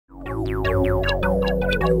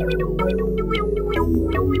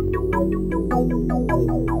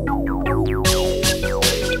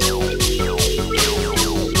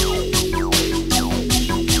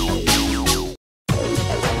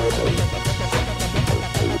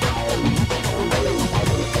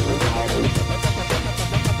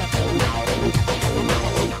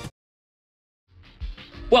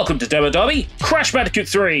Welcome to Demo Derby, Crash Bandicoot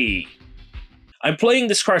 3! I'm playing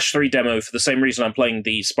this Crash 3 demo for the same reason I'm playing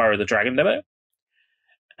the Spyro the Dragon demo.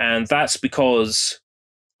 And that's because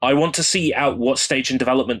I want to see at what stage in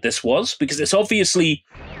development this was, because it's obviously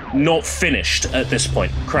not finished at this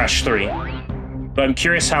point, Crash 3. But I'm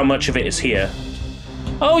curious how much of it is here.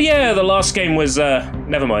 Oh yeah, the last game was,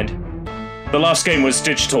 never mind. The last game was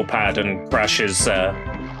Digital Pad and Crash's,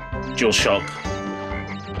 DualShock.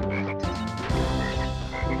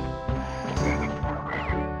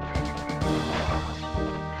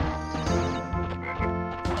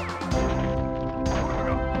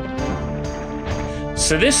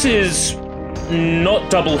 So this is not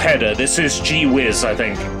double header, this is Gee Whiz, I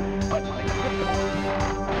think.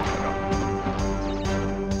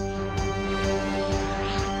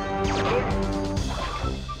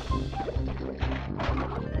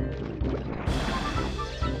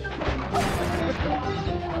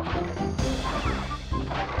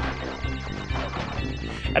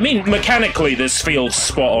 I mean, mechanically this feels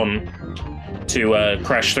spot on to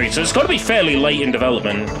Crash 3, so it's got to be fairly late in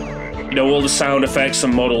development. You know, all the sound effects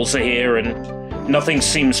and models are here, and nothing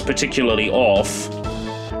seems particularly off.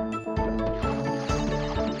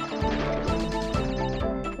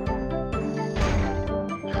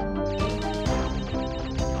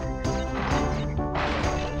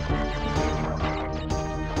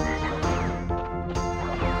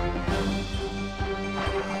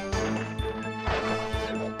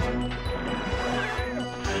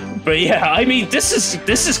 But yeah, I mean, this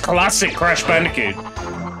is classic Crash Bandicoot.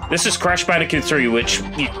 This is Crash Bandicoot 3, which,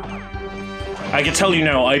 I can tell you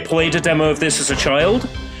now, I played a demo of this as a child,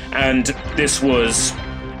 and this was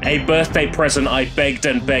a birthday present I begged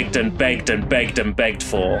and begged and begged and begged and begged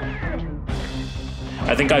for.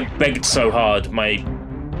 I think I begged so hard, my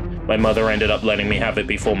mother ended up letting me have it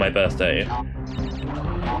before my birthday.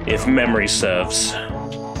 If memory serves.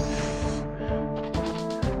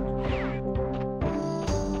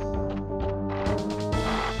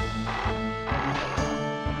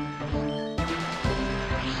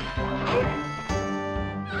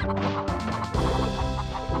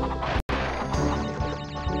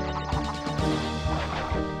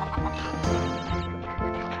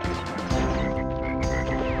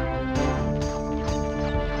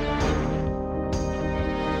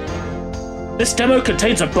 This demo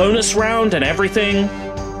contains a bonus round and everything.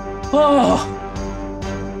 Oh.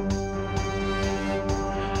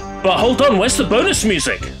 But hold on, where's the bonus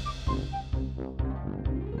music?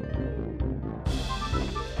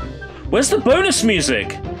 Where's the bonus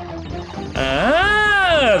music?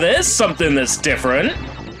 Ah, there's something that's different.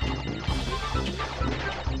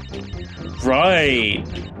 Right.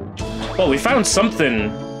 Well, we found something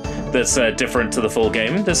that's different to the full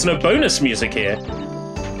game. There's no bonus music here.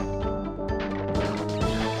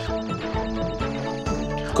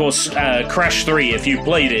 Of course, Crash 3, if you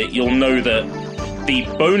played it, you'll know that the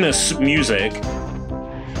bonus music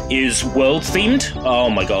is world-themed. Oh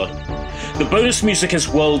my god. The bonus music is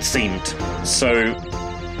world-themed, so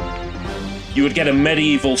you would get a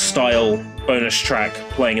medieval-style bonus track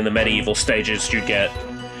playing in the medieval stages. You'd get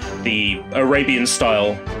the Arabian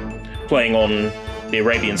style playing on the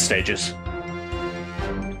Arabian stages.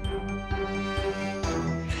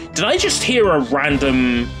 Did I just hear a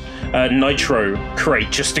random nitro crate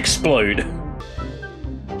just explode?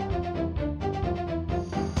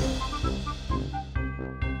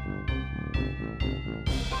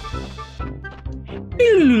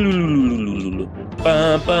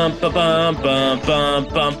 I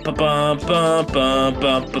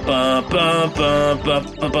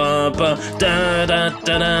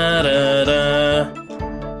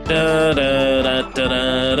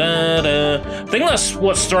think that's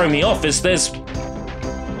what's throwing me off, is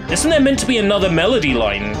isn't there meant to be another melody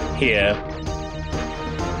line here?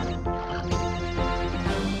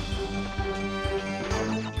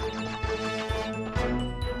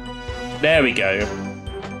 There we go.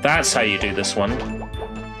 That's how you do this one.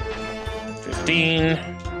 15,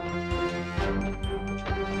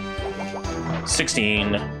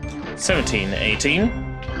 16, 17, 18.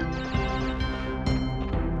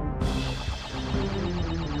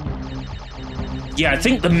 Yeah, I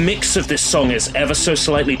think the mix of this song is ever so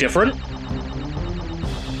slightly different.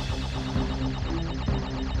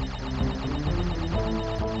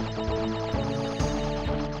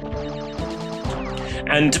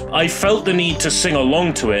 And I felt the need to sing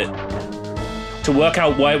along to it to work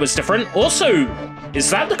out why it was different. Also, is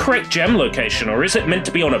that the correct gem location, or is it meant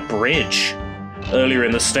to be on a bridge earlier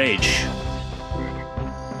in the stage?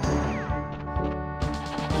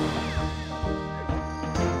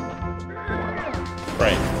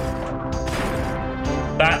 Right.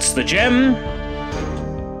 That's the gem.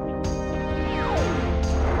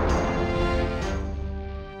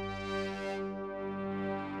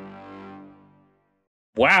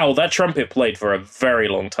 Wow, that trumpet played for a very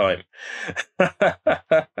long time.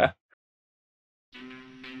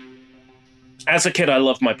 As a kid, I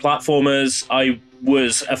loved my platformers. I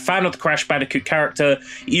was a fan of the Crash Bandicoot character,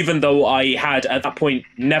 even though I had, at that point,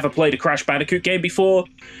 never played a Crash Bandicoot game before.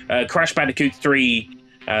 Crash Bandicoot 3,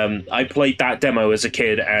 I played that demo as a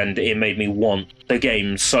kid, and it made me want the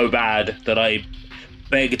game so bad that I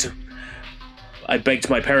begged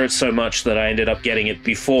my parents so much that I ended up getting it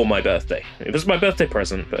before my birthday. It was my birthday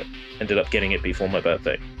present, but ended up getting it before my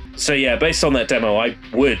birthday. So yeah, based on that demo, I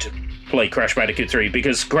would play Crash Bandicoot 3,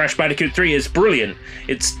 because Crash Bandicoot 3 is brilliant.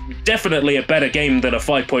 It's definitely a better game than a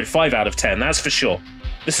 5.5 out of 10, that's for sure.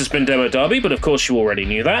 This has been Demo Derby, but of course you already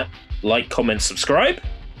knew that. Like, comment, subscribe,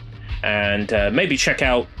 and maybe check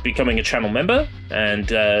out becoming a channel member,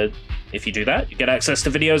 and if you do that, you get access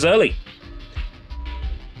to videos early.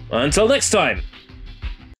 Until next time,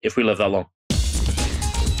 if we live that long.